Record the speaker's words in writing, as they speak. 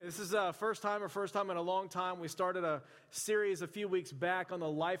This is first time in a long time. We started a series a few weeks back on the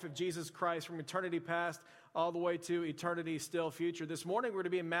life of Jesus Christ from eternity past all the way to eternity still future. This morning we're going to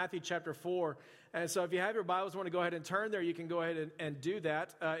be in Matthew chapter 4. And so if you have your Bibles, want to go ahead and turn there, you can go ahead and do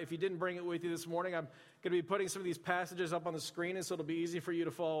that. If you didn't bring it with you this morning, I'm going to be putting some of these passages up on the screen, and so it'll be easy for you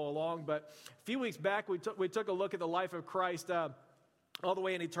to follow along. But a few weeks back, we took a look at the life of Christ all the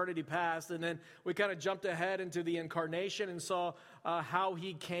way in eternity past, and then we kind of jumped ahead into the incarnation and saw how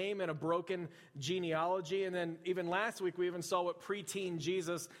he came in a broken genealogy, and then even last week we even saw what preteen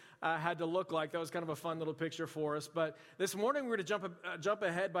Jesus had to look like. That was kind of a fun little picture for us. But this morning we're going to jump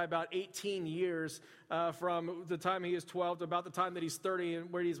ahead by about 18 years from the time he is 12 to about the time that he's 30,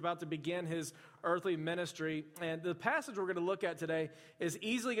 and where he's about to begin his earthly ministry. And the passage we're going to look at today is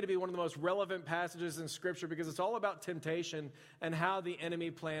easily going to be one of the most relevant passages in Scripture, because it's all about temptation and how the enemy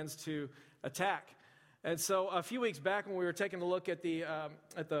plans to attack. And so a few weeks back, when we were taking a look at the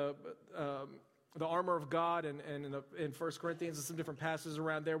armor of God and in 1 Corinthians and some different passages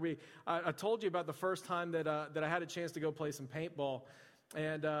around there, I told you about the first time that I had a chance to go play some paintball,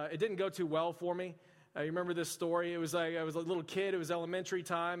 and it didn't go too well for me. You remember this story? It was like I was a little kid. It was elementary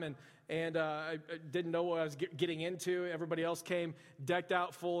time, and I didn't know what I was getting into. Everybody else came decked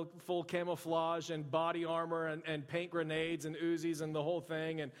out full camouflage and body armor and paint grenades and Uzis and the whole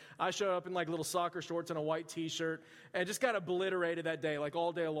thing. And I showed up in like little soccer shorts and a white T-shirt and just got obliterated that day, like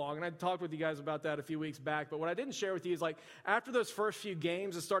all day long. And I talked with you guys about that a few weeks back. But what I didn't share with you is, like, after those first few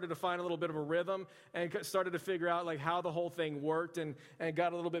games, I started to find a little bit of a rhythm and started to figure out like how the whole thing worked and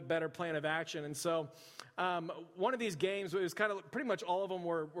got a little bit better plan of action. And so one of these games, it was kind of pretty much all of them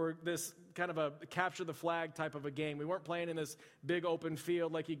were this kind of a capture the flag type of a game. We weren't playing in this big open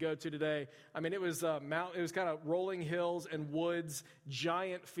field like you go to today. I mean, it was it was kind of rolling hills and woods,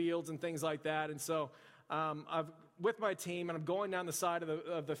 giant fields and things like that. And so I've with my team, and I'm going down the side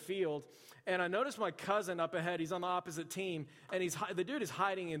of the field, and I noticed my cousin up ahead. He's on the opposite team, and the dude is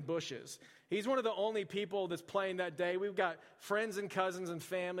hiding in bushes. He's one of the only people that's playing that day. We've got friends and cousins and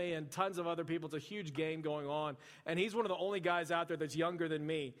family and tons of other people. It's a huge game going on, and he's one of the only guys out there that's younger than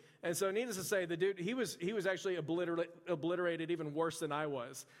me. And so, needless to say, the dude, he was actually obliterated even worse than I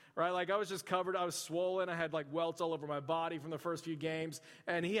was, right? Like, I was just covered. I was swollen. I had like welts all over my body from the first few games,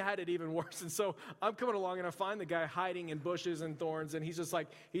 and he had it even worse. And so I'm coming along, and I find the guy hiding in bushes and thorns, and he's just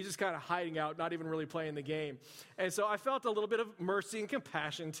kind of hiding out, not even really playing the game. And so I felt a little bit of mercy and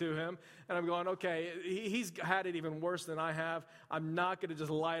compassion to him, and I'm going, okay, he's had it even worse than I have. I'm not going to just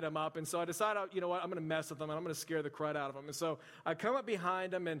light him up. And so I decided, you know what, I'm going to mess with him, and I'm going to scare the crud out of him. And so I come up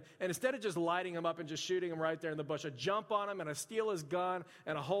behind him, and instead of just lighting him up and just shooting him right there in the bush, I jump on him, and I steal his gun,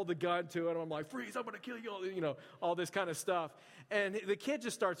 and I hold the gun to it, and I'm like, freeze, I'm going to kill you, all this kind of stuff. And the kid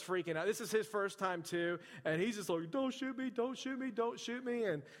just starts freaking out. This is his first time too, and he's just like, don't shoot me, don't shoot me, don't shoot me.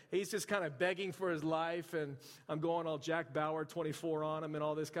 And he's just kind of begging for his life, and I'm going all Jack Bauer 24 on him and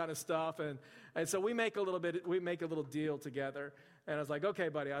all this kind of stuff. And so we make a little deal together. And I was like, okay,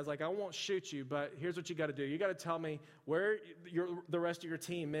 buddy. I was like, I won't shoot you, but here's what you got to do. You got to tell me where the rest of your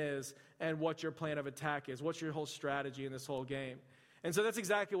team is and what your plan of attack is. What's your whole strategy in this whole game? And so that's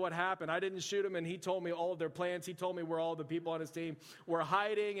exactly what happened. I didn't shoot him, and he told me all of their plans. He told me where all the people on his team were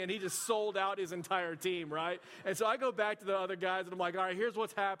hiding, and he just sold out his entire team, right? And so I go back to the other guys, and I'm like, all right, here's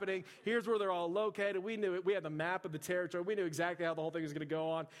what's happening. Here's where they're all located. We knew it. We had the map of the territory. We knew exactly how the whole thing was going to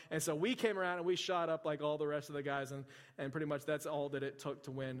go on. And so we came around, and we shot up like all the rest of the guys, and pretty much that's all that it took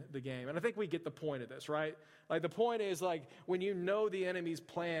to win the game. And I think we get the point of this, right? Like, the point is, like, when you know the enemy's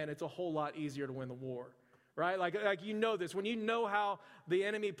plan, it's a whole lot easier to win the war. Right? Like you know this. When you know how the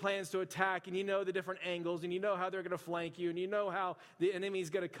enemy plans to attack, and you know the different angles, and you know how they're going to flank you, and you know how the enemy's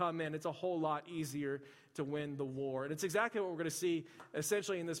going to come in, it's a whole lot easier to win the war. And it's exactly what we're going to see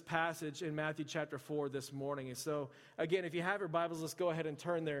essentially in this passage in Matthew chapter 4 this morning. And so, again, if you have your Bibles, let's go ahead and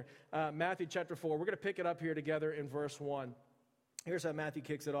turn there. Matthew chapter 4. We're going to pick it up here together in verse 1. Here's how Matthew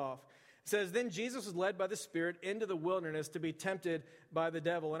kicks it off. It says, then Jesus was led by the Spirit into the wilderness to be tempted by the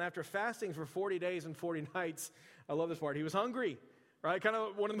devil. And after fasting for 40 days and 40 nights, I love this part, he was hungry, right? Kind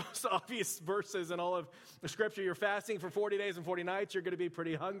of one of the most obvious verses in all of the Scripture. You're fasting for 40 days and 40 nights, you're going to be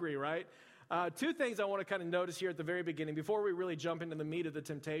pretty hungry, right? Two things I want to kind of notice here at the very beginning before we really jump into the meat of the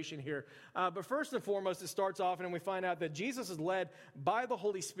temptation here. But first and foremost, it starts off and we find out that Jesus is led by the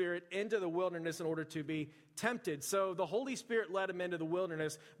Holy Spirit into the wilderness in order to be tempted. So the Holy Spirit led him into the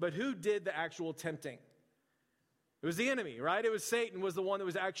wilderness, but who did the actual tempting? It was the enemy, right? It was Satan was the one that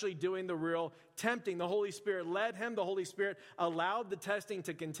was actually doing the real tempting. The Holy Spirit led him. The Holy Spirit allowed the testing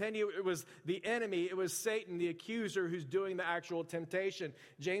to continue. It was the enemy. It was Satan, the accuser, who's doing the actual temptation.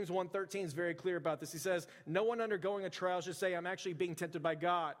 James 1:13 is very clear about this. He says, no one undergoing a trial should say, I'm actually being tempted by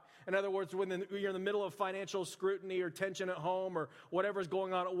God. In other words, when you're in the middle of financial scrutiny or tension at home or whatever's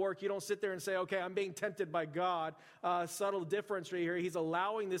going on at work, you don't sit there and say, okay, I'm being tempted by God. Subtle difference right here. He's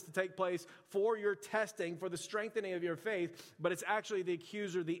allowing this to take place for your testing, for the strengthening of your faith, but it's actually the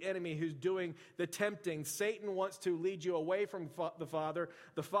accuser, the enemy, who's doing the tempting. Satan wants to lead you away from the Father.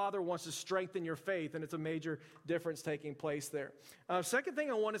 The Father wants to strengthen your faith, and it's a major difference taking place there. Second thing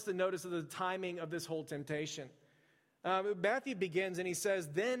I want us to notice is the timing of this whole temptation. Matthew begins and he says,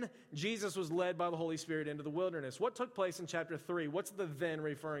 then Jesus was led by the Holy Spirit into the wilderness. What took place in chapter 3? What's the then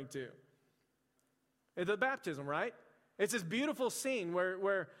referring to? It's the baptism, right? It's this beautiful scene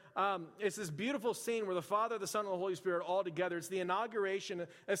where the Father, the Son, and the Holy Spirit all together. It's the inauguration,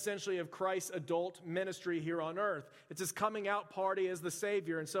 essentially, of Christ's adult ministry here on earth. It's his coming out party as the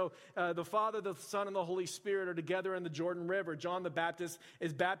Savior. And so the Father, the Son, and the Holy Spirit are together in the Jordan River. John the Baptist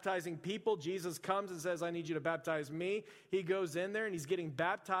is baptizing people. Jesus comes and says, I need you to baptize me. He goes in there and he's getting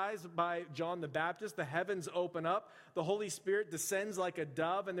baptized by John the Baptist. The heavens open up. The Holy Spirit descends like a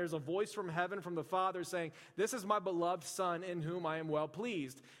dove, and there's a voice from heaven from the Father saying, this is my beloved Son in whom I am well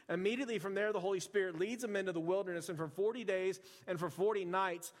pleased. Immediately from there, the Holy Spirit leads him into the wilderness, and for 40 days and for 40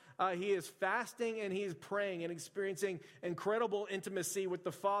 nights, he is fasting and he is praying and experiencing incredible intimacy with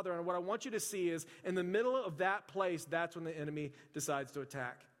the Father. And what I want you to see is, in the middle of that place, that's when the enemy decides to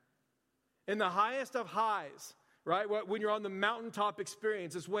attack. In the highest of highs, right? When you're on the mountaintop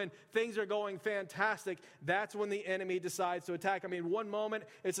experience, it's when things are going fantastic. That's when the enemy decides to attack. I mean, one moment,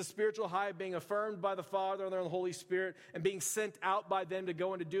 it's a spiritual high, being affirmed by the Father and the Holy Spirit and being sent out by them to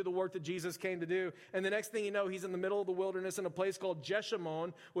go and to do the work that Jesus came to do. And the next thing you know, he's in the middle of the wilderness in a place called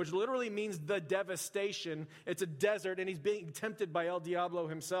Jeshimon, which literally means the devastation. It's a desert, and he's being tempted by El Diablo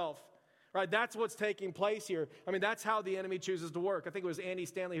himself. Right, that's what's taking place here. I mean, that's how the enemy chooses to work. I think it was Andy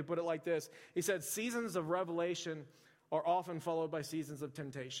Stanley who put it like this. He said, seasons of revelation are often followed by seasons of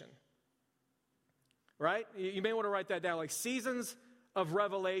temptation. Right? You may want to write that down. Like, seasons of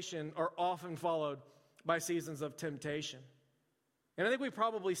revelation are often followed by seasons of temptation. And I think we've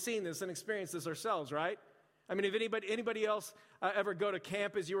probably seen this and experienced this ourselves, right? I mean, if anybody else ever go to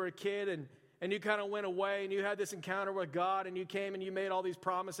camp as you were a kid and you kind of went away and you had this encounter with God and you came and you made all these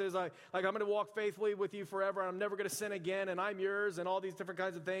promises, like I'm going to walk faithfully with you forever and I'm never going to sin again and I'm yours and all these different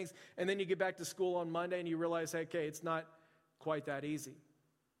kinds of things. And then you get back to school on Monday and you realize, hey, okay, it's not quite that easy.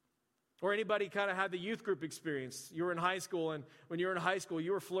 Or anybody kind of had the youth group experience. You were in high school, and when you were in high school,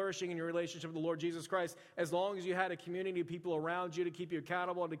 you were flourishing in your relationship with the Lord Jesus Christ as long as you had a community of people around you to keep you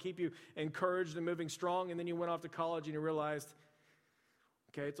accountable and to keep you encouraged and moving strong. And then you went off to college and you realized,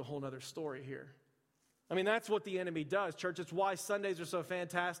 okay, it's a whole other story here. I mean, that's what the enemy does, church. It's why Sundays are so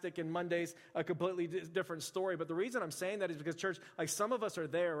fantastic and Mondays a completely different story. But the reason I'm saying that is because, church, like some of us are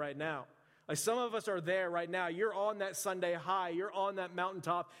there right now. Like some of us are there right now. You're on that Sunday high. You're on that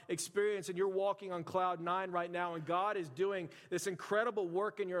mountaintop experience, and you're walking on cloud 9 right now, and God is doing this incredible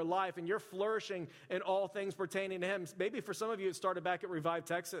work in your life, and you're flourishing in all things pertaining to Him. Maybe for some of you, it started back at Revive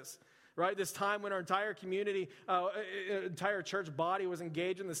Texas. Right, this time when our entire community, entire church body was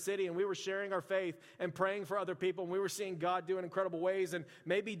engaged in the city, and we were sharing our faith and praying for other people, and we were seeing God do in incredible ways. And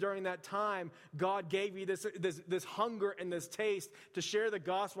maybe during that time, God gave you this hunger and this taste to share the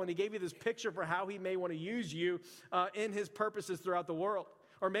gospel, and He gave you this picture for how He may want to use you in His purposes throughout the world.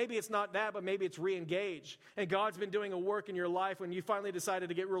 Or maybe it's not that, but maybe it's re-engage. And God's been doing a work in your life when you finally decided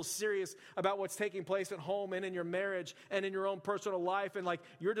to get real serious about what's taking place at home and in your marriage and in your own personal life. And like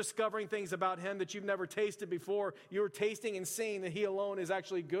you're discovering things about Him that you've never tasted before. You're tasting and seeing that He alone is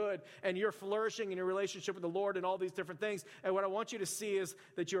actually good. And you're flourishing in your relationship with the Lord and all these different things. And what I want you to see is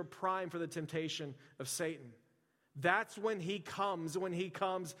that you're primed for the temptation of Satan. That's when he comes. When he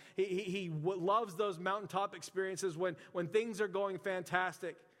comes, he loves those mountaintop experiences when things are going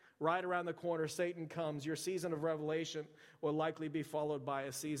fantastic. Right around the corner, Satan comes. Your season of revelation will likely be followed by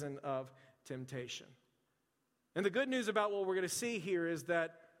a season of temptation. And the good news about what we're going to see here is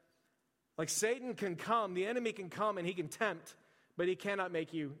that like Satan can come, the enemy can come and he can tempt, but he cannot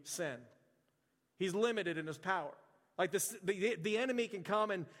make you sin. He's limited in his power. Like the enemy can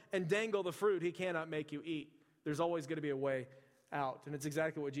come and dangle the fruit. He cannot make you eat. There's always going to be a way out. And it's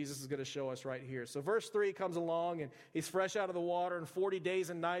exactly what Jesus is going to show us right here. So verse 3 comes along, and he's fresh out of the water, and 40 days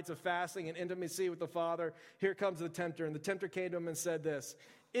and nights of fasting and intimacy with the Father. Here comes the tempter. And the tempter came to him and said this,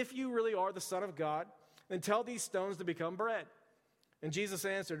 if you really are the Son of God, then tell these stones to become bread. And Jesus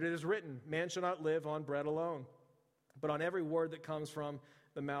answered, it is written, man shall not live on bread alone, but on every word that comes from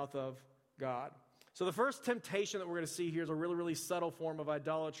the mouth of God. So the first temptation that we're going to see here is a really, really subtle form of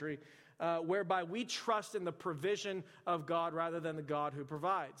idolatry, whereby we trust in the provision of God rather than the God who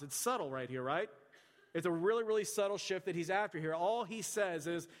provides. It's subtle right here, right? It's a really, really subtle shift that he's after here. All he says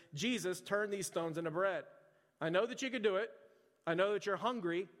is, Jesus, turn these stones into bread. I know that you can do it. I know that you're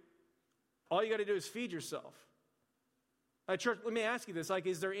hungry. All you got to do is feed yourself. Church, let me ask you this.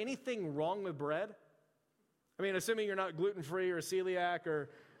 Is there anything wrong with bread? I mean, assuming you're not gluten-free or celiac or,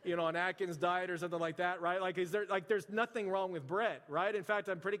 on Atkins diet or something like that, right? There's nothing wrong with bread, right? In fact,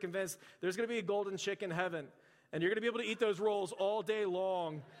 I'm pretty convinced there's going to be a golden chick in heaven, and you're going to be able to eat those rolls all day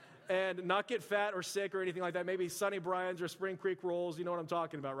long and not get fat or sick or anything like that. Maybe Sunny Brian's or Spring Creek rolls, you know what I'm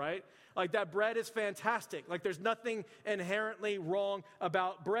talking about, right? That bread is fantastic. There's nothing inherently wrong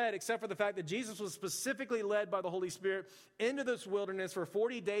about bread except for the fact that Jesus was specifically led by the Holy Spirit into this wilderness for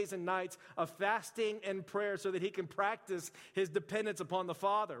 40 days and nights of fasting and prayer so that he can practice his dependence upon the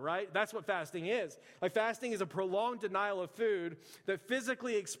Father, right? That's what fasting is. Fasting is a prolonged denial of food that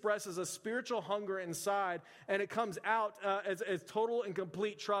physically expresses a spiritual hunger inside, and it comes out as total and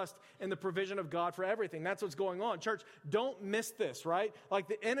complete trust in the provision of God for everything. That's what's going on. Church, don't miss this, right?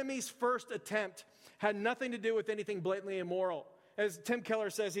 The enemy's first attempt had nothing to do with anything blatantly immoral. As Tim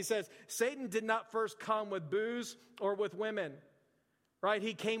Keller says, he says, Satan did not first come with booze or with women, right?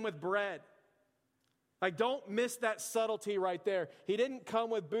 He came with bread. Don't miss that subtlety right there. He didn't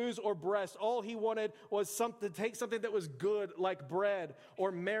come with booze or breast. All he wanted was to take something that was good, like bread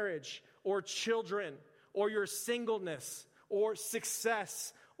or marriage or children or your singleness or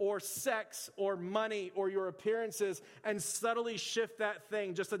success or sex or money or your appearances, and subtly shift that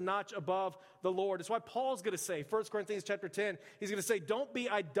thing just a notch above the Lord. It's why Paul's going to say, 1 Corinthians chapter 10, he's going to say, don't be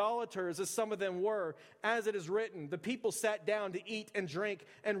idolaters as some of them were, as it is written, the people sat down to eat and drink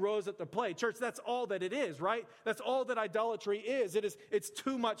and rose at the plate. Church, that's all that it is, right? That's all that idolatry is. It's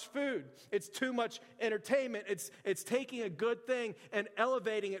too much food. It's too much entertainment. It's taking a good thing and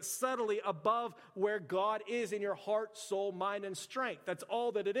elevating it subtly above where God is in your heart, soul, mind, and strength. That's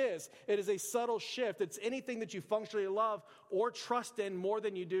all that it is. It is a subtle shift. It's anything that you functionally love or trust in more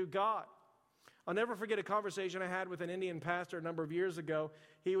than you do God. I'll never forget a conversation I had with an Indian pastor a number of years ago.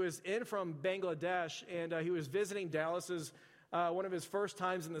 He was in from Bangladesh, and he was visiting Dallas one of his first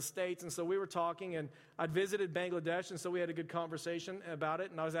times in the States. And so we were talking, and I'd visited Bangladesh, and so we had a good conversation about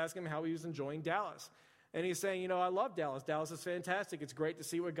it. And I was asking him how he was enjoying Dallas. And he's saying, I love Dallas. Dallas is fantastic. It's great to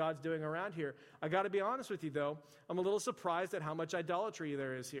see what God's doing around here. I got to be honest with you, though. I'm a little surprised at how much idolatry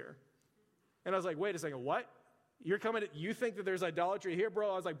there is here. And I was like, wait a second, what? You think that there's idolatry here,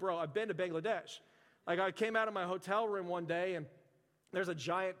 bro? I was like, bro, I've been to Bangladesh. I came out of my hotel room one day, and there's a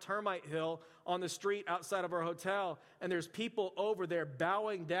giant termite hill on the street outside of our hotel, and there's people over there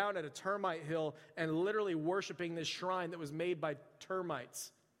bowing down at a termite hill and literally worshiping this shrine that was made by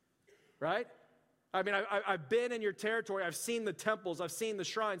termites, right? I mean, I've been in your territory. I've seen the temples. I've seen the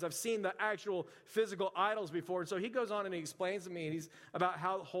shrines. I've seen the actual physical idols before. And so he goes on and he explains to me about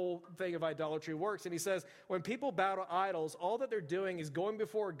how the whole thing of idolatry works. And he says, when people bow to idols, all that they're doing is going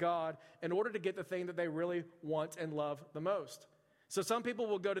before God in order to get the thing that they really want and love the most. So some people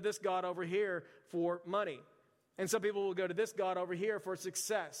will go to this God over here for money. And some people will go to this God over here for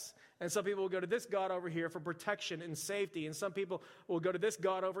success. And some people will go to this God over here for protection and safety. And some people will go to this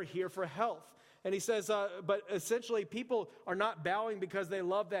God over here for health. And he says, but essentially people are not bowing because they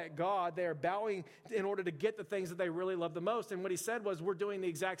love that God. They are bowing in order to get the things that they really love the most. And what he said was, we're doing the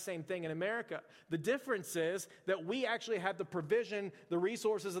exact same thing in America. The difference is that we actually have the provision, the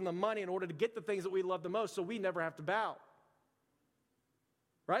resources, and the money in order to get the things that we love the most, so we never have to bow.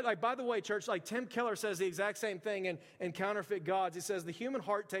 Right? By the way, church, Tim Keller says the exact same thing in Counterfeit Gods. He says the human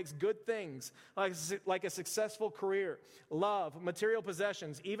heart takes good things, like a successful career, love, material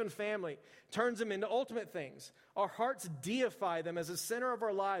possessions, even family, turns them into ultimate things. Our hearts deify them as the center of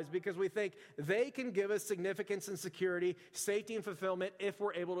our lives because we think they can give us significance and security, safety and fulfillment if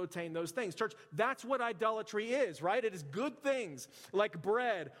we're able to attain those things. Church, that's what idolatry is, right? It is good things like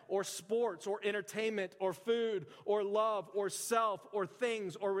bread or sports or entertainment or food or love or self or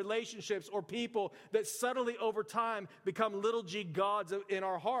things or relationships or people that subtly over time become little g gods in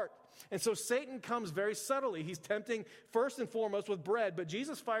our heart. And so Satan comes very subtly. He's tempting first and foremost with bread, but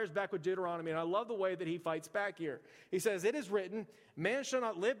Jesus fires back with Deuteronomy, and I love the way that he fights back here. He says, it is written, man shall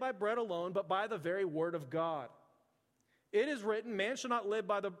not live by bread alone, but by the very word of God. It is written, man shall not live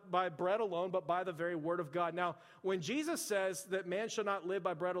by bread alone, but by the very word of God. Now, when Jesus says that man shall not live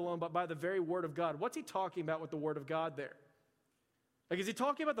by bread alone, but by the very word of God, what's he talking about with the word of God there? Is he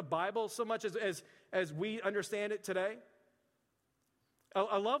talking about the Bible so much as we understand it today?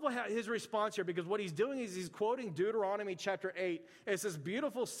 I love his response here, because what he's doing is he's quoting Deuteronomy chapter 8. It's this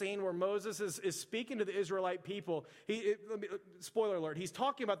beautiful scene where Moses is speaking to the Israelite people. Spoiler alert, he's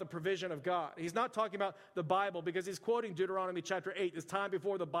talking about the provision of God. He's not talking about the Bible, because he's quoting Deuteronomy chapter 8, this time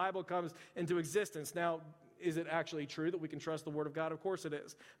before the Bible comes into existence. Now, is it actually true that we can trust the Word of God? Of course it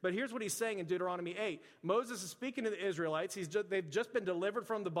is. But here's what he's saying in Deuteronomy 8. Moses is speaking to the Israelites. They've just been delivered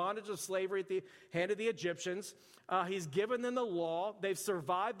from the bondage of slavery at the hand of the Egyptians. He's given them the law. They've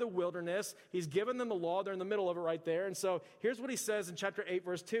survived the wilderness. He's given them the law. They're in the middle of it right there. And so here's what he says in chapter 8,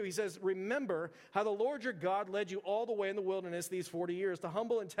 verse 2. He says, remember how the Lord your God led you all the way in the wilderness these 40 years to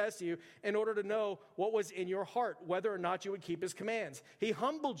humble and test you in order to know what was in your heart, whether or not you would keep his commands. He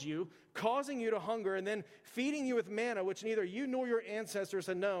humbled you, causing you to hunger, and then feeding you with manna, which neither you nor your ancestors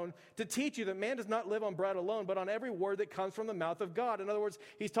had known, to teach you that man does not live on bread alone, but on every word that comes from the mouth of God. In other words,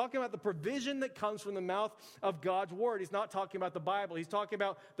 he's talking about the provision that comes from the mouth of God's word. He's not talking about the Bible. He's talking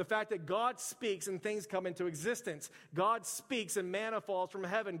about the fact that God speaks and things come into existence. God speaks and manna falls from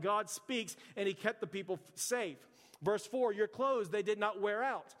heaven. God speaks and he kept the people safe. Verse 4, your clothes, they did not wear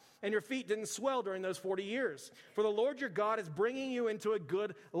out, and your feet didn't swell during those 40 years. For the Lord your God is bringing you into a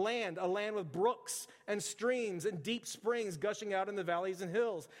good land, a land with brooks and streams and deep springs gushing out in the valleys and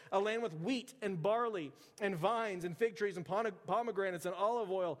hills, a land with wheat and barley and vines and fig trees and pomegranates and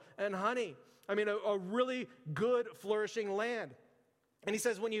olive oil and honey. I mean, a really good, flourishing land. And he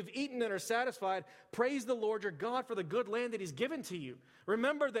says, when you've eaten and are satisfied, praise the Lord your God for the good land that he's given to you.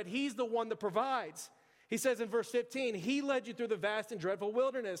 Remember that he's the one that provides. He says in verse 15, he led you through the vast and dreadful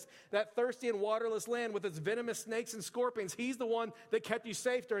wilderness, that thirsty and waterless land with its venomous snakes and scorpions. He's the one that kept you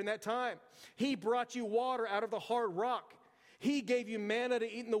safe during that time. He brought you water out of the hard rock. He gave you manna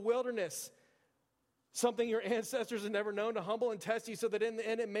to eat in the wilderness, something your ancestors had never known, to humble and test you so that in the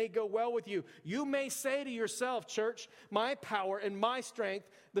end it may go well with you. You may say to yourself, church, my power and my strength,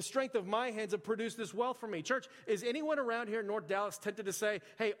 the strength of my hands have produced this wealth for me. Church, is anyone around here in North Dallas tempted to say,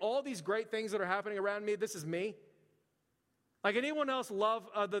 hey, all these great things that are happening around me, this is me? Like, anyone else love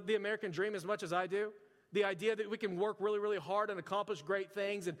the American dream as much as I do? The idea that we can work really, really hard and accomplish great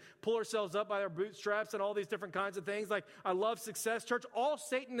things and pull ourselves up by our bootstraps and all these different kinds of things. Like, I love success. Church, all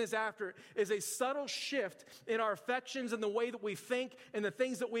Satan is after is a subtle shift in our affections and the way that we think and the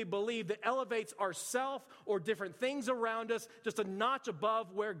things that we believe that elevates ourself or different things around us just a notch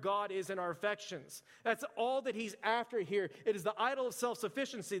above where God is in our affections. That's all that he's after here. It is the idol of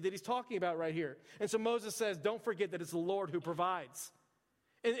self-sufficiency that he's talking about right here. And so Moses says, don't forget that it's the Lord who provides.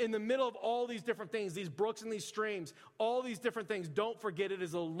 In the middle of all these different things, these brooks and these streams, all these different things, don't forget it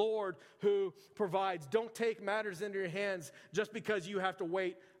is the Lord who provides. Don't take matters into your hands just because you have to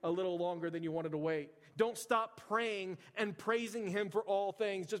wait a little longer than you wanted to wait. Don't stop praying and praising him for all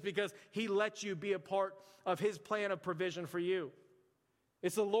things just because he lets you be a part of his plan of provision for you.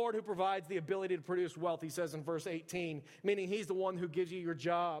 It's the Lord who provides the ability to produce wealth, he says in verse 18, meaning he's the one who gives you your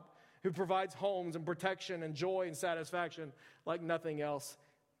job, who provides homes and protection and joy and satisfaction like nothing else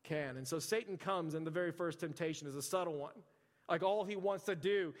can. And so Satan comes, and the very first temptation is a subtle one. Like, all he wants to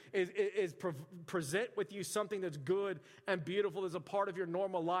do is present with you something that's good and beautiful as a part of your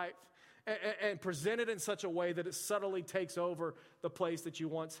normal life, and present it in such a way that it subtly takes over the place that you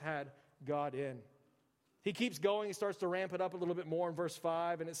once had God in. He keeps going. He starts to ramp it up a little bit more in verse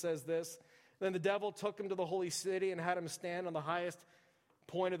 5, and it says this, then the devil took him to the holy city and had him stand on the highest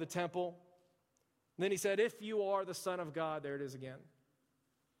point of the temple. And then he said, if you are the Son of God, there it is again.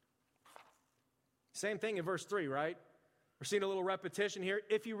 Same thing in verse 3, right? We're seeing a little repetition here.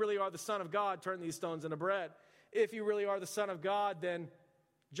 If you really are the Son of God, turn these stones into bread. If you really are the Son of God, then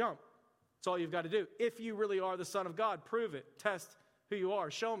jump. That's all you've got to do. If you really are the Son of God, prove it. Test who you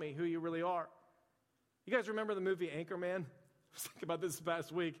are. Show me who you really are. You guys remember the movie Anchorman? I was thinking about this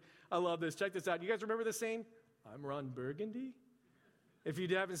past week. I love this. Check this out. You guys remember this scene? I'm Ron Burgundy. If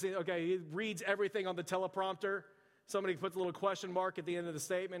you haven't seen it, okay, he reads everything on the teleprompter. Somebody puts a little question mark at the end of the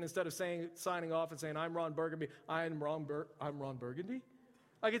statement instead of signing off and saying, I'm Ron Burgundy. I'm Ron Burgundy.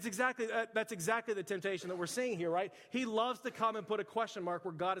 Like, that's exactly the temptation that we're seeing here, right? He loves to come and put a question mark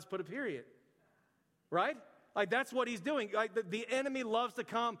where God has put a period, right? Like, that's what he's doing. Like, the enemy loves to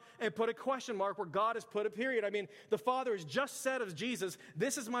come and put a question mark where God has put a period. I mean, the Father has just said of Jesus,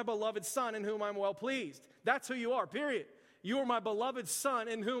 this is my beloved Son in whom I'm well pleased. That's who you are, period. You are my beloved Son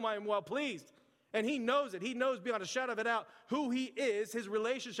in whom I am well pleased. And he knows it. He knows beyond a shadow of a doubt who he is, his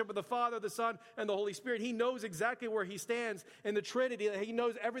relationship with the Father, the Son, and the Holy Spirit. He knows exactly where he stands in the Trinity. He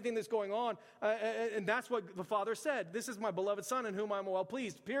knows everything that's going on. And that's what the Father said. This is my beloved Son in whom I'm well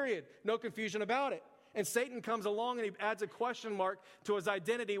pleased, period. No confusion about it. And Satan comes along and he adds a question mark to his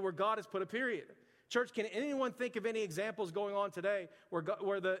identity where God has put a period. Church, can anyone think of any examples going on today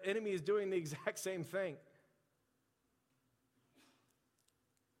where the enemy is doing the exact same thing?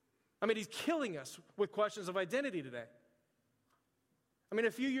 I mean, he's killing us with questions of identity today. I mean,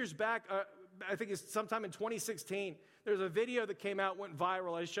 a few years back, I think it's sometime in 2016, there's a video that came out, went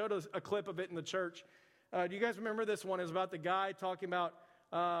viral. I showed a clip of it in the church. Do you guys remember this one? It was about the guy talking about,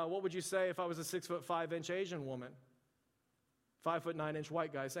 what would you say if I was a 6'5" Asian woman? 5'9"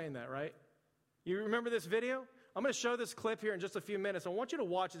 white guy saying that, right? You remember this video? I'm going to show this clip here in just a few minutes. I want you to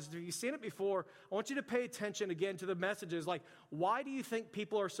watch this. If you've seen it before, I want you to pay attention again to the messages. Like, why do you think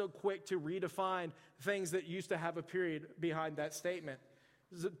people are so quick to redefine things that used to have a period behind that statement?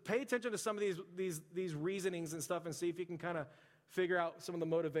 Pay attention to some of these reasonings and stuff and see if you can kind of figure out some of the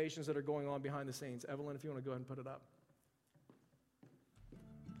motivations that are going on behind the scenes. Evelyn, if you want to go ahead and put it up.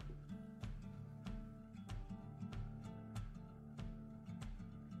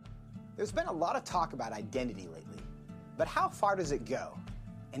 There's been a lot of talk about identity lately, but how far does it go?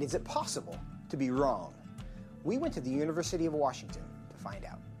 And is it possible to be wrong? We went to the University of Washington to find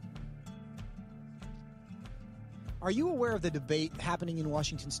out. Are you aware of the debate happening in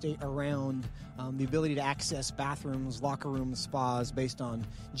Washington State around the ability to access bathrooms, locker rooms, spas based on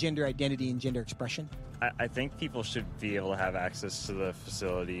gender identity and gender expression? I think people should be able to have access to the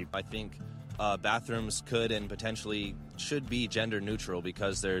facility. I think bathrooms could and potentially should be gender neutral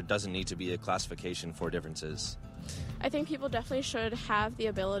because there doesn't need to be a classification for differences. I think people definitely should have the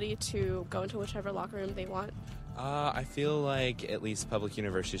ability to go into whichever locker room they want. I feel like at least public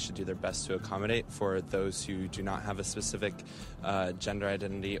universities should do their best to accommodate for those who do not have a specific gender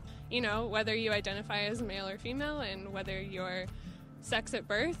identity. You know, whether you identify as male or female and whether your sex at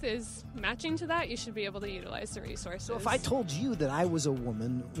birth is matching to that, you should be able to utilize the resources. So if I told you that I was a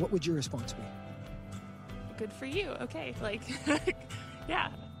woman, what would your response be? Good for you. Okay. Like, yeah.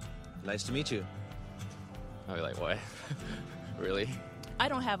 Nice to meet you. I'd be like, what? Really? I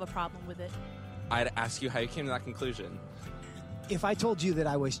don't have a problem with it. I'd ask you how you came to that conclusion. If I told you that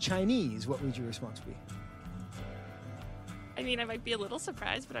I was Chinese, what would your response be? I mean, I might be a little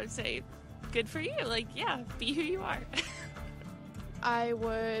surprised, but I would say, good for you. Like, yeah, be who you are. I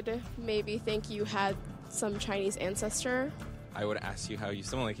would maybe think you had some Chinese ancestor. I would ask you how you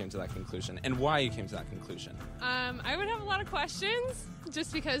similarly came to that conclusion and why you came to that conclusion. I would have a lot of questions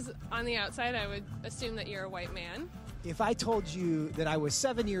just because on the outside I would assume that you're a white man. If I told you that I was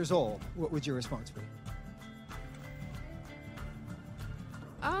 7 years old, what would your response be?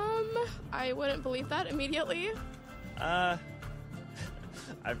 I wouldn't believe that immediately. I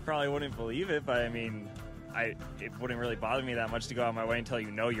probably wouldn't believe it, but I mean, it wouldn't really bother me that much to go out of my way and tell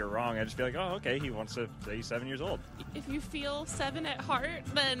you, no, you're wrong. I'd just be like, oh, okay, he wants to say he's 7 years old. If you feel 7 at heart,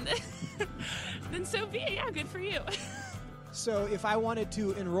 then then so be it. Yeah, good for you. So if I wanted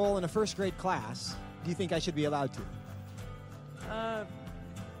to enroll in a first grade class, do you think I should be allowed to?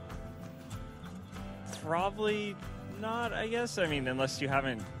 Probably not, I guess. I mean, unless you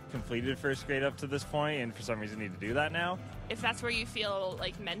haven't completed first grade up to this point and for some reason need to do that now. If that's where you feel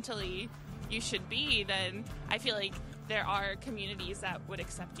like mentally you should be, then I feel like there are communities that would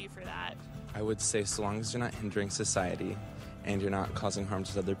accept you for that. I would say so long as you're not hindering society and you're not causing harm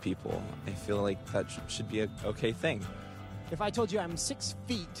to other people, I feel like that should be an okay thing. If I told you I'm 6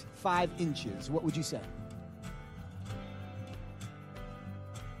 feet 5 inches, what would you say?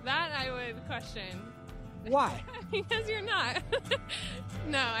 That I would question. Why? Because you're not.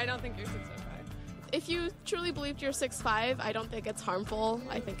 No, I don't think you're 6'5". If you truly believed you're 6'5", I don't think it's harmful.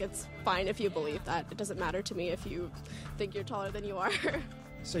 I think it's fine if you believe that. It doesn't matter to me if you think you're taller than you are.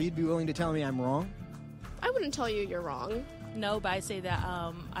 So you'd be willing to tell me I'm wrong? I wouldn't tell you you're wrong. No, but I say that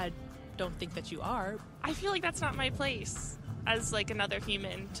I don't think that you are. I feel like that's not my place as like another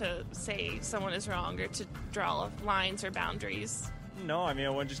human to say someone is wrong or to draw lines or boundaries. No, I mean, I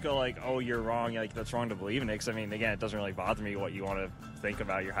wouldn't just go like, oh, you're wrong, like that's wrong to believe in it. Because I mean, again, it doesn't really bother me what you want to think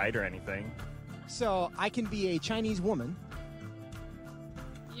about your height or anything. So I can be a Chinese woman.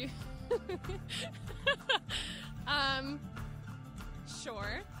 You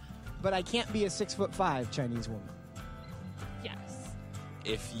sure. But I can't be a 6'5" Chinese woman. Yes.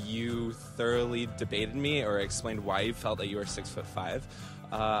 If you thoroughly debated me or explained why you felt that you were 6'5",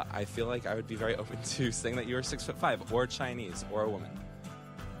 I feel like I would be very open to saying that you were 6'5", or Chinese, or a woman.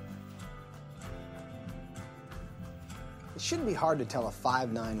 It shouldn't be hard to tell a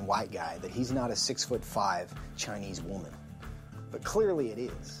 5'9" white guy that he's not a 6'5" Chinese woman. But clearly it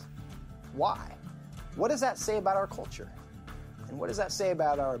is. Why? What does that say about our culture? And what does that say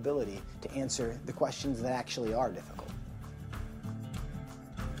about our ability to answer the questions that actually are difficult?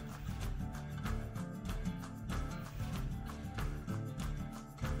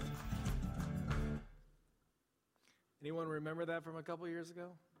 Anyone remember that from a couple years ago?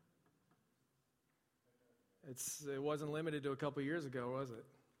 It wasn't limited to a couple years ago, was it?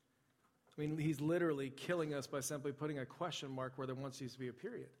 I mean, he's literally killing us by simply putting a question mark where there once used to be a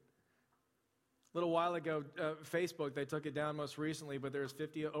period. A little while ago, Facebook, they took it down most recently, but there's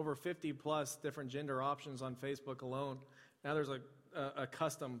over 50 plus different gender options on Facebook alone. Now there's a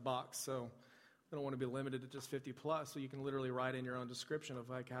custom box, so we don't want to be limited to just 50 plus, so you can literally write in your own description of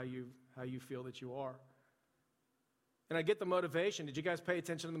like how you feel that you are. And I get the motivation. Did you guys pay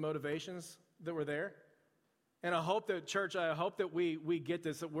attention to the motivations that were there? And I hope that, church, we get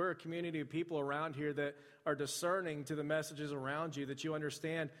this, that we're a community of people around here that are discerning to the messages around you, that you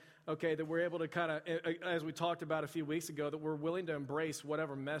understand, okay, that we're able to kind of, as we talked about a few weeks ago, that we're willing to embrace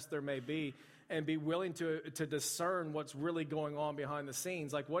whatever mess there may be and be willing to discern what's really going on behind the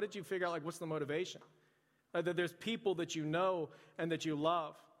scenes. Like, what did you figure out? Like, what's the motivation? That there's people that you know and that you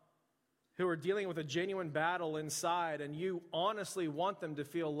love who are dealing with a genuine battle inside, and you honestly want them to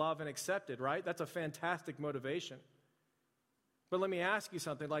feel loved and accepted, right? That's a fantastic motivation. But let me ask you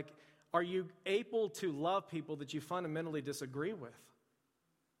something, like, are you able to love people that you fundamentally disagree with?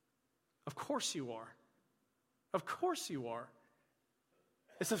 Of course you are. Of course you are.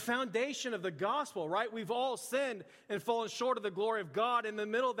 It's the foundation of the gospel, right? We've all sinned and fallen short of the glory of God. In the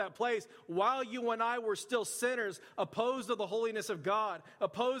middle of that place, while you and I were still sinners, opposed to the holiness of God,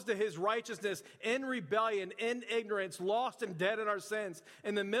 opposed to his righteousness, in rebellion, in ignorance, lost and dead in our sins.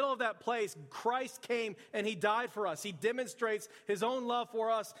 In the middle of that place, Christ came and he died for us. He demonstrates his own love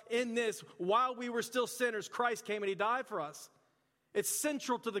for us in this. While we were still sinners, Christ came and he died for us. It's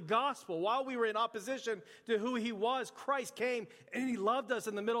central to the gospel. While we were in opposition to who he was, Christ came and he loved us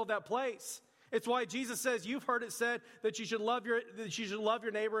in the middle of that place. It's why Jesus says, you've heard it said that you should love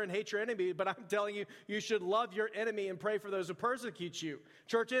your neighbor and hate your enemy, but I'm telling you, you should love your enemy and pray for those who persecute you.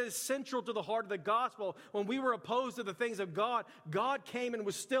 Church, it is central to the heart of the gospel. When we were opposed to the things of God, God came and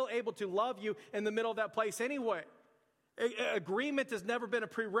was still able to love you in the middle of that place anyway. Agreement has never been a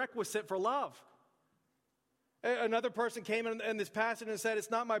prerequisite for love. Another person came in this passage and said,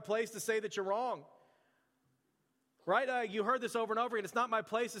 it's not my place to say that you're wrong. Right? You heard this over and over again. It's not my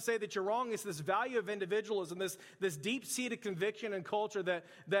place to say that you're wrong. It's this value of individualism, this deep-seated conviction and culture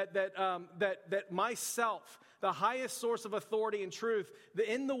that myself, the highest source of authority and truth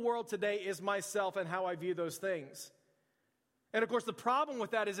in the world today is myself and how I view those things. And of course, the problem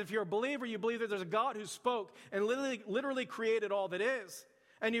with that is if you're a believer, you believe that there's a God who spoke and literally created all that is.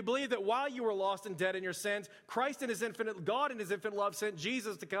 And you believe that while you were lost and dead in your sins, God in his infinite love sent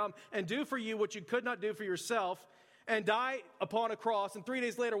Jesus to come and do for you what you could not do for yourself and die upon a cross and 3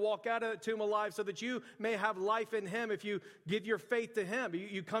 days later walk out of the tomb alive so that you may have life in him if you give your faith to him.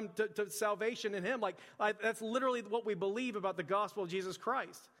 You come to salvation in him. Like that's literally what we believe about the gospel of Jesus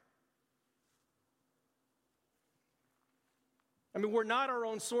Christ. I mean, we're not our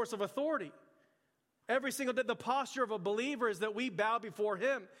own source of authority. Every single day, the posture of a believer is that we bow before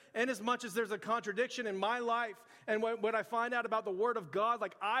him. And as much as there's a contradiction in my life and when I find out about the word of God,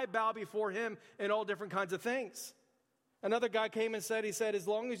 like I bow before him in all different kinds of things. Another guy came and said, as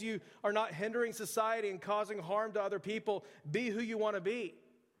long as you are not hindering society and causing harm to other people, be who you want to be.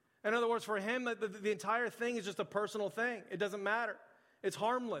 In other words, for him, the entire thing is just a personal thing. It doesn't matter. It's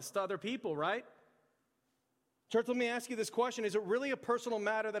harmless to other people, right? Church, let me ask you this question. Is it really a personal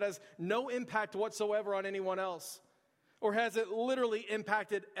matter that has no impact whatsoever on anyone else? Or has it literally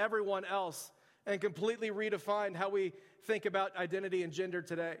impacted everyone else and completely redefined how we think about identity and gender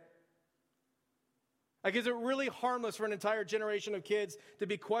today? Like, is it really harmless for an entire generation of kids to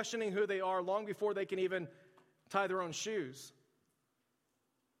be questioning who they are long before they can even tie their own shoes?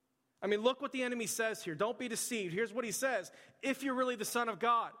 I mean, look what the enemy says here. Don't be deceived. Here's what he says. If you're really the Son of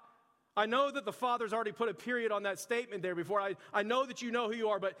God. I know that the Father's already put a period on that statement there before. I know that you know who you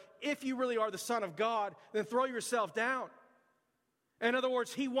are, but if you really are the Son of God, then throw yourself down. In other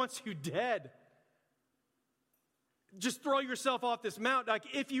words, he wants you dead. Just throw yourself off this mountain.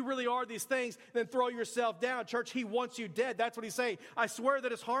 Like, if you really are these things, then throw yourself down. Church, he wants you dead. That's what he's saying. I swear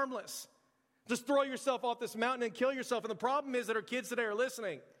that it's harmless. Just throw yourself off this mountain and kill yourself. And the problem is that our kids today are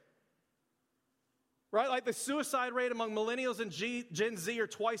listening. Right? Like the suicide rate among millennials and Gen Z are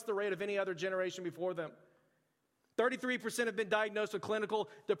twice the rate of any other generation before them. 33% have been diagnosed with clinical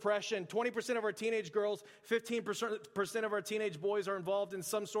depression. 20% of our teenage girls, 15% of our teenage boys are involved in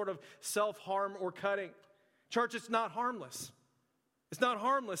some sort of self-harm or cutting. Church, it's not harmless. It's not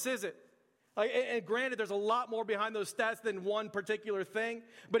harmless, is it? And granted, there's a lot more behind those stats than one particular thing,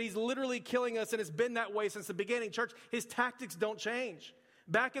 but he's literally killing us, and it's been that way since the beginning. Church, his tactics don't change.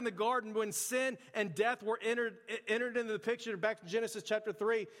 Back in the garden, when sin and death were entered into the picture, back in Genesis chapter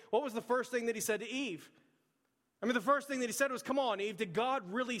 3, what was the first thing that he said to Eve? I mean, the first thing that he said was, come on, Eve, did God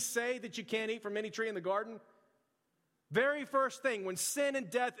really say that you can't eat from any tree in the garden? Very first thing, when sin and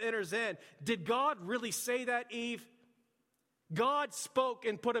death enters in, did God really say that, Eve? God spoke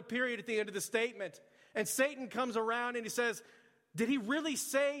and put a period at the end of the statement. And Satan comes around and he says, did he really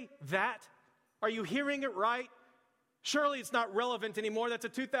say that? Are you hearing it right? Surely it's not relevant anymore. That's a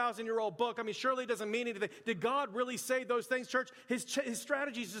 2,000-year-old book. I mean, surely it doesn't mean anything. Did God really say those things, church? His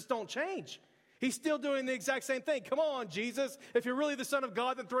strategies just don't change. He's still doing the exact same thing. Come on, Jesus. If you're really the Son of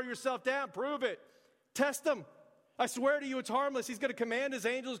God, then throw yourself down. Prove it. Test him. I swear to you, it's harmless. He's going to command his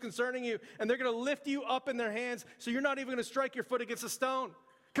angels concerning you, and they're going to lift you up in their hands, so you're not even going to strike your foot against a stone.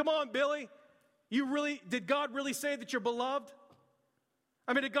 Come on, Billy. Did God really say that you're beloved?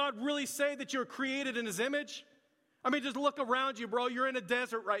 I mean, did God really say that you're created in his image? I mean, just look around you, bro. You're in a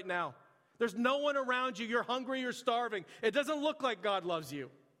desert right now. There's no one around you. You're hungry. You're starving. It doesn't look like God loves you.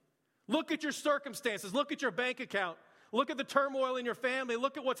 Look at your circumstances. Look at your bank account. Look at the turmoil in your family.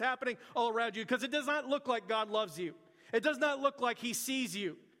 Look at what's happening all around you, because it does not look like God loves you. It does not look like he sees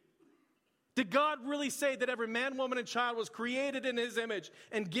you. Did God really say that every man, woman, and child was created in his image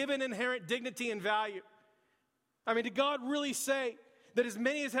and given inherent dignity and value? I mean, did God really say that as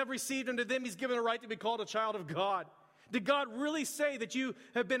many as have received unto them, he's given a right to be called a child of God? Did God really say that you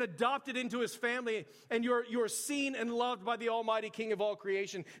have been adopted into his family and you're seen and loved by the Almighty King of all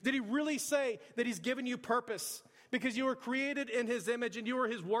creation? Did he really say that he's given you purpose because you were created in his image and you were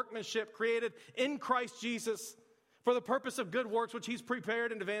his workmanship, created in Christ Jesus for the purpose of good works which he's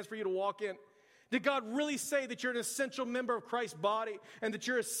prepared in advance for you to walk in? Did God really say that you're an essential member of Christ's body and that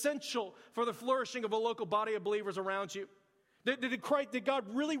you're essential for the flourishing of a local body of believers around you? Did God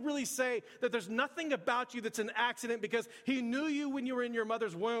really say that there's nothing about you that's an accident because he knew you when you were in your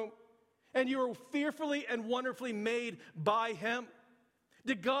mother's womb and you were fearfully and wonderfully made by him?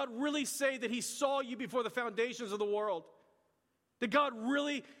 Did God really say that he saw you before the foundations of the world? Did God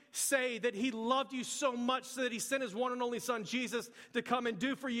really say that he loved you so much so that he sent his one and only son, Jesus, to come and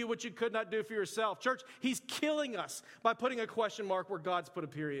do for you what you could not do for yourself? Church, he's killing us by putting a question mark where God's put a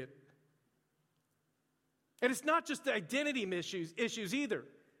period. And it's not just the identity issues either.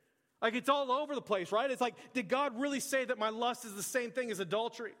 Like, it's all over the place, right? It's like, did God really say that my lust is the same thing as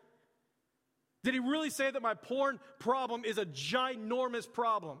adultery? Did he really say that my porn problem is a ginormous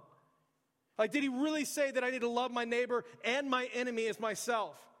problem? Like, did he really say that I need to love my neighbor and my enemy as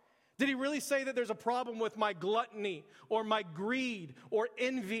myself? Did he really say that there's a problem with my gluttony or my greed or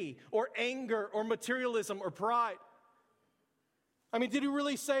envy or anger or materialism or pride? I mean, did he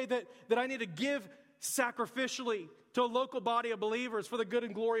really say that I need to give sacrificially to a local body of believers for the good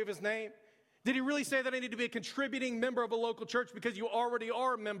and glory of his name? Did he really say that I need to be a contributing member of a local church because you already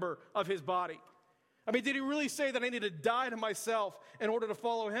are a member of his body? I mean, did he really say that I need to die to myself in order to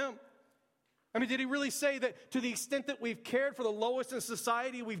follow him? I mean, did he really say that to the extent that we've cared for the lowest in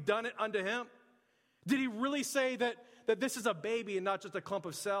society, we've done it unto him? Did he really say that this is a baby and not just a clump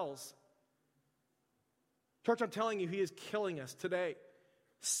of cells? Church, I'm telling you, he is killing us today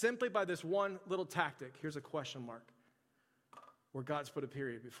simply by this one little tactic. Here's a question mark where God's put a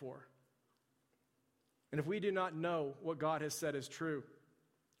period before. And if we do not know what God has said is true,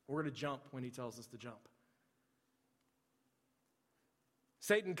 we're going to jump when he tells us to jump.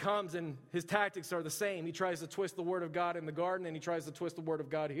 Satan comes and his tactics are the same. He tries to twist the word of God in the garden and he tries to twist the word of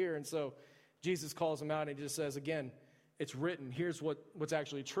God here. And so Jesus calls him out and he just says, again, it's written. Here's what's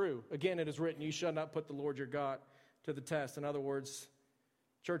actually true. Again, it is written, you shall not put the Lord your God to the test. In other words,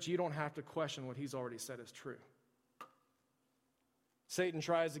 church, you don't have to question what he's already said is true. Satan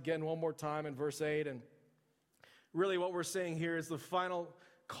tries again one more time in verse 8, and really what we're seeing here is the final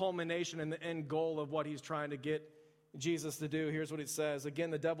culmination and the end goal of what he's trying to get Jesus to do. Here's what it says.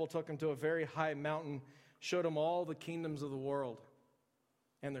 Again, the devil took him to a very high mountain, showed him all the kingdoms of the world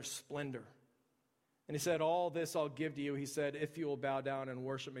and their splendor. And he said, all this I'll give to you, he said, if you will bow down and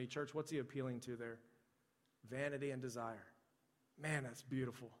worship me. Church, what's he appealing to there? Vanity and desire. Man, that's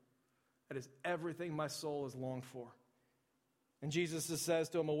beautiful. That is everything my soul has longed for. And Jesus just says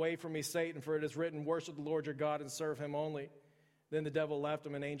to him, away from me, Satan, for it is written, worship the Lord your God and serve him only. Then the devil left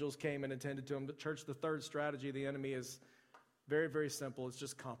him and angels came and attended to him. But church, the third strategy of the enemy is very, very simple. It's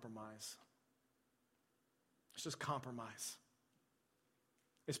just compromise. It's just compromise.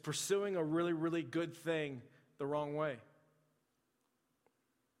 It's pursuing a really, really good thing the wrong way.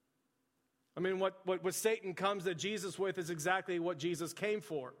 I mean, what Satan comes to Jesus with is exactly what Jesus came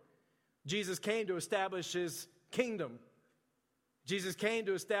for. Jesus came to establish his kingdom. Jesus came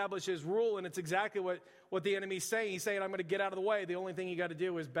to establish his rule, and it's exactly what the enemy's saying. He's saying, I'm going to get out of the way. The only thing you got to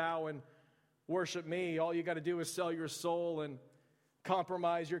do is bow and worship me. All you got to do is sell your soul and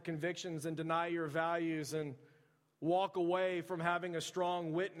compromise your convictions and deny your values and Walk away from having a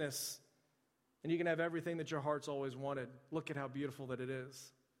strong witness, and you can have everything that your heart's always wanted. Look at how beautiful that it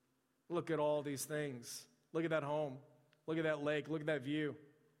is. Look at all these things. Look at that home. Look at that lake. Look at that view.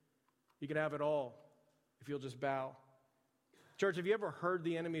 You can have it all if you'll just bow. Church, have you ever heard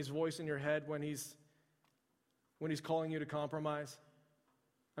the enemy's voice in your head when he's calling you to compromise?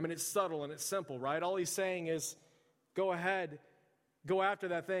 I mean, it's subtle and it's simple, right? All he's saying is, go ahead, go after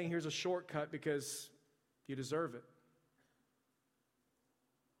that thing. Here's a shortcut because you deserve it.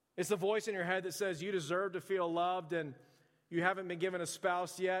 It's the voice in your head that says you deserve to feel loved and you haven't been given a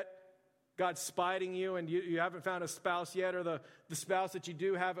spouse yet. God's spiting you and you haven't found a spouse yet, or the spouse that you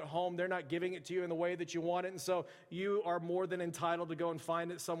do have at home, they're not giving it to you in the way that you want it. And so you are more than entitled to go and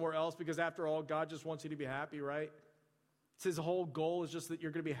find it somewhere else because after all, God just wants you to be happy, right? It's his whole goal is just that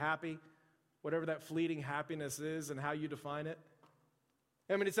you're going to be happy, whatever that fleeting happiness is and how you define it.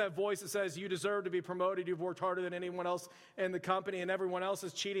 I mean, it's that voice that says you deserve to be promoted. You've worked harder than anyone else in the company and everyone else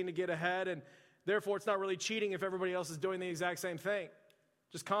is cheating to get ahead. And therefore, it's not really cheating if everybody else is doing the exact same thing.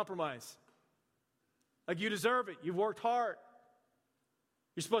 Just compromise. Like you deserve it. You've worked hard.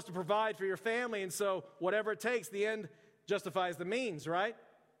 You're supposed to provide for your family. And so whatever it takes, the end justifies the means, right?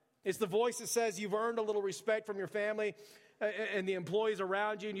 It's the voice that says you've earned a little respect from your family and the employees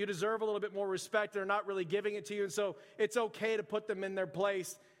around you, and you deserve a little bit more respect. They're not really giving it to you, and so it's okay to put them in their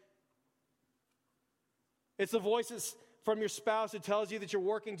place. It's the voices from your spouse who tells you that you're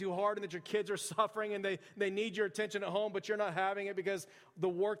working too hard and that your kids are suffering and they need your attention at home, but you're not having it because the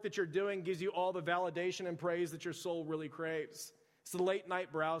work that you're doing gives you all the validation and praise that your soul really craves. It's the late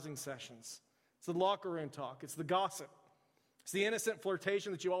night browsing sessions. It's the locker room talk. It's the gossip. It's the innocent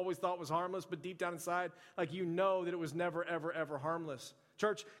flirtation that you always thought was harmless, but deep down inside, like you know that it was never, ever, ever harmless.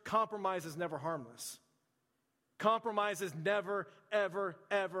 Church, compromise is never harmless. Compromise is never, ever,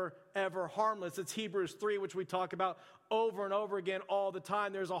 ever, ever harmless. It's Hebrews 3, which we talk about over and over again all the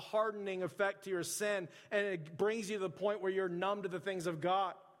time. There's a hardening effect to your sin, and it brings you to the point where you're numb to the things of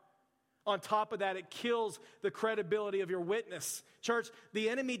God. On top of that, it kills the credibility of your witness. Church, the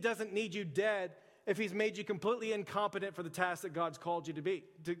enemy doesn't need you dead if he's made you completely incompetent for the task that God's called you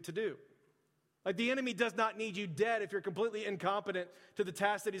to do. Like the enemy does not need you dead if you're completely incompetent to the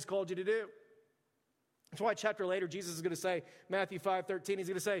task that he's called you to do. That's why a chapter later, Jesus is going to say, Matthew 5:13, he's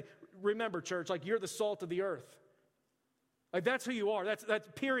going to say, remember, church, like you're the salt of the earth. Like that's who you are. That's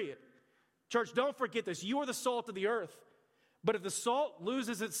period. Church, don't forget this. You are the salt of the earth. But if the salt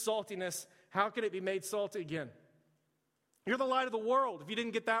loses its saltiness, how can it be made salty again? You're the light of the world. If you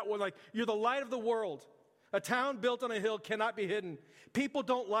didn't get that one, like you're the light of the world. A town built on a hill cannot be hidden. People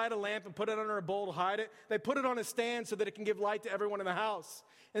don't light a lamp and put it under a bowl to hide it. They put it on a stand so that it can give light to everyone in the house.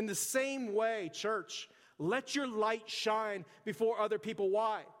 In the same way, church, let your light shine before other people.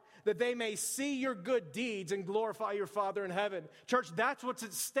 Why? That they may see your good deeds and glorify your Father in heaven. Church, that's what's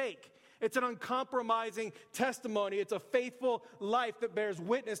at stake. It's an uncompromising testimony. It's a faithful life that bears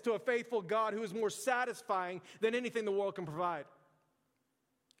witness to a faithful God who is more satisfying than anything the world can provide.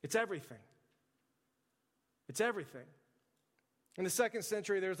 It's everything. It's everything. In the 2nd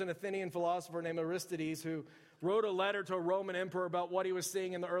century, there's an Athenian philosopher named Aristides who wrote a letter to a Roman emperor about what he was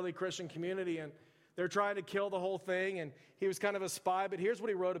seeing in the early Christian community, and they're trying to kill the whole thing, and he was kind of a spy, but here's what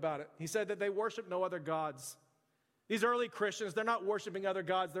he wrote about it. He said that they worship no other gods. These early Christians, they're not worshiping other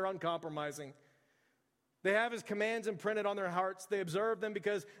gods, they're uncompromising. They have his commands imprinted on their hearts. They observe them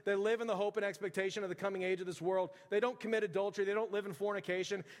because they live in the hope and expectation of the coming age of this world. They don't commit adultery. They don't live in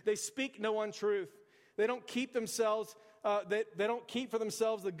fornication. They speak no untruth. They don't keep themselves. They don't keep for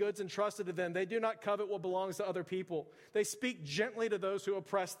themselves the goods entrusted to them. They do not covet what belongs to other people. They speak gently to those who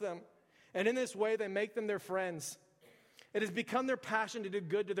oppress them. And in this way, they make them their friends. It has become their passion to do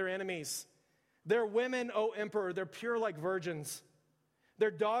good to their enemies. Their women, O emperor, they're pure like virgins.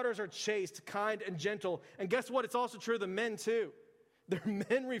 Their daughters are chaste, kind, and gentle. And guess what? It's also true of the men too. Their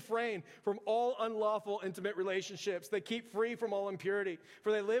men refrain from all unlawful intimate relationships. They keep free from all impurity,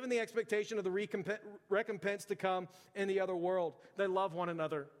 for they live in the expectation of the recompense to come in the other world. They love one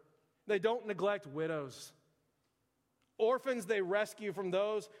another. They don't neglect widows. Orphans they rescue from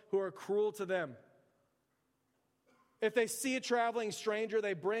those who are cruel to them. If they see a traveling stranger,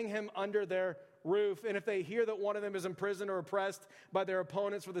 they bring him under their roof. And if they hear that one of them is imprisoned or oppressed by their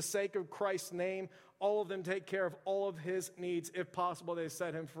opponents for the sake of Christ's name, all of them take care of all of his needs. If possible, they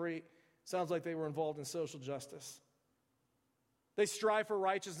set him free. Sounds like they were involved in social justice. They strive for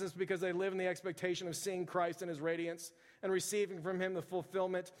righteousness because they live in the expectation of seeing Christ in his radiance and receiving from him the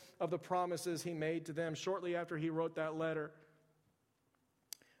fulfillment of the promises he made to them. Shortly after he wrote that letter,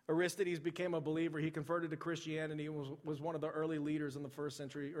 Aristides became a believer. He converted to Christianity and was one of the early leaders in the 1st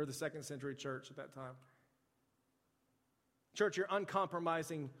century or the 2nd century church at that time. Church, your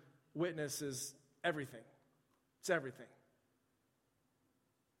uncompromising witness is everything. It's everything.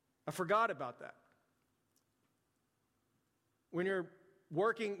 I forgot about that. When your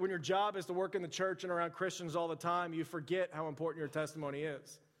job is to work in the church and around Christians all the time, you forget how important your testimony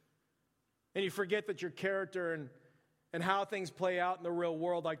is. And you forget that your character and how things play out in the real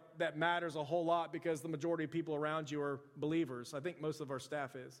world, like that matters a whole lot because the majority of people around you are believers. I think most of our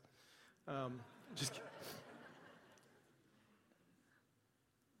staff is. Just kidding.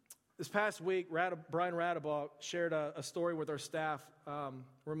 This past week, Brian Radabaugh shared a story with our staff,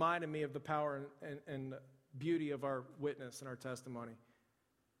 reminding me of the power and beauty of our witness and our testimony.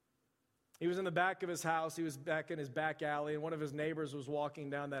 He was in the back of his house. He was back in his back alley, and one of his neighbors was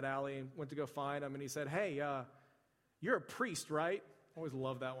walking down that alley and went to go find him, and he said, "Hey, you're a priest, right?" I always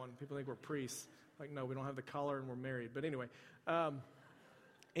love that one. People think we're priests. Like, no, we don't have the collar and we're married. But anyway,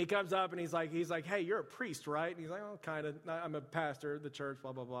 he comes up and he's like, "Hey, you're a priest, right?" And he's like, "Oh, kind of. I'm a pastor of the church,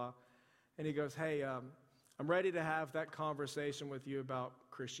 blah, blah, blah." And he goes, "Hey, I'm ready to have that conversation with you about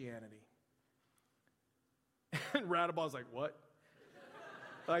Christianity." And Radabaugh's like, "What?"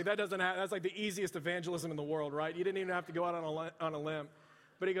 Like, that's like the easiest evangelism in the world, right? You didn't even have to go out on a limb.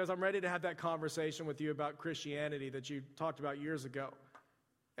 But he goes, "I'm ready to have that conversation with you about Christianity that you talked about years ago."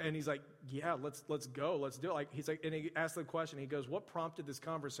 And he's like, "Yeah, let's go. Let's do it." Like, he's like, and he asked the question. He goes, "What prompted this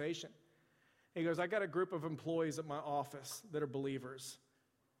conversation?" He goes, "I got a group of employees at my office that are believers.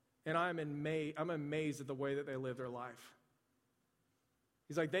 And I'm amazed at the way that they live their life."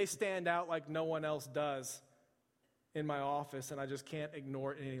 He's like, "They stand out like no one else does in my office, and I just can't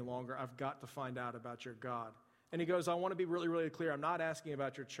ignore it any longer. I've got to find out about your God." And he goes, "I want to be really, really clear. I'm not asking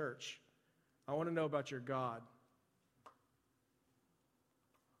about your church. I want to know about your God."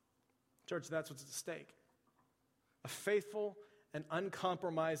 Church, that's what's at stake. A faithful and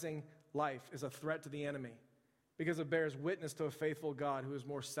uncompromising life is a threat to the enemy because it bears witness to a faithful God who is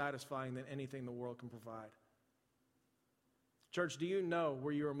more satisfying than anything the world can provide. Church, do you know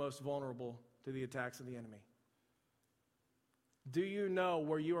where you are most vulnerable to the attacks of the enemy? Do you know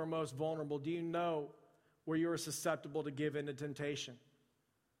where you are most vulnerable? Do you know where you are susceptible to give in to temptation?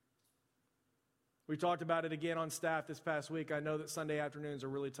 We talked about it again on staff this past week. I know that Sunday afternoons are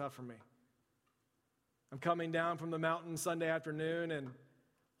really tough for me. I'm coming down from the mountain Sunday afternoon, and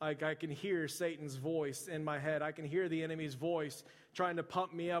I can hear Satan's voice in my head. I can hear the enemy's voice trying to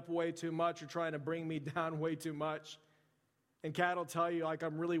pump me up way too much or trying to bring me down way too much. And Kat will tell you,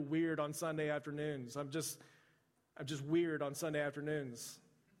 I'm really weird on Sunday afternoons. I'm just weird on Sunday afternoons.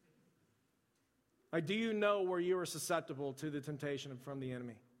 Like, do you know where you are susceptible to the temptation from the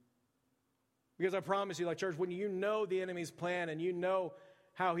enemy? Because I promise you, church, when you know the enemy's plan and you know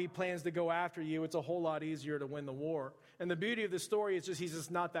how he plans to go after you, it's a whole lot easier to win the war. And the beauty of the story is he's just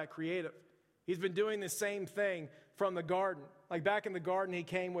not that creative. He's been doing the same thing from the garden. Like, back in the garden, he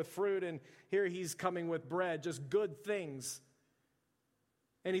came with fruit, and here he's coming with bread, just good things.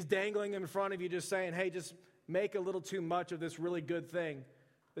 And he's dangling them in front of you, just saying, "Hey, just make a little too much of this really good thing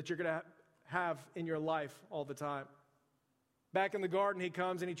that you're going to have in your life all the time." Back in the garden, he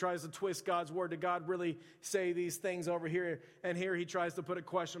comes and he tries to twist God's word. Did God really say these things over here? And here he tries to put a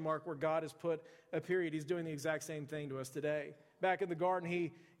question mark where God has put a period. He's doing the exact same thing to us today. Back in the garden,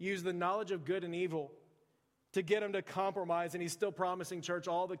 he used the knowledge of good and evil to get him to compromise. And he's still promising, church,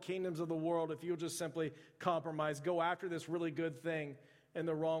 all the kingdoms of the world, if you'll just simply compromise, go after this really good thing in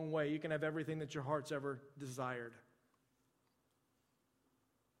the wrong way, you can have everything that your heart's ever desired.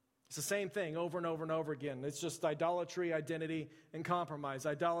 It's the same thing over and over and over again. It's just idolatry, identity, and compromise.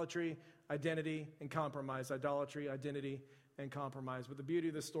 Idolatry, identity, and compromise. Idolatry, identity, and compromise. But the beauty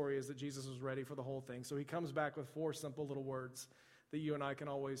of this story is that Jesus was ready for the whole thing. So he comes back with 4 simple little words that you and I can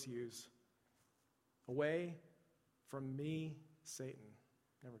always use. Away from me, Satan.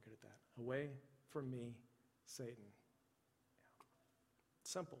 Never good at that. Away from me, Satan. Yeah.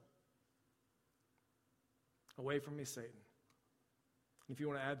 Simple. Away from me, Satan. If you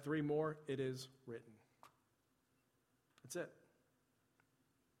want to add 3 more, it is written. That's it.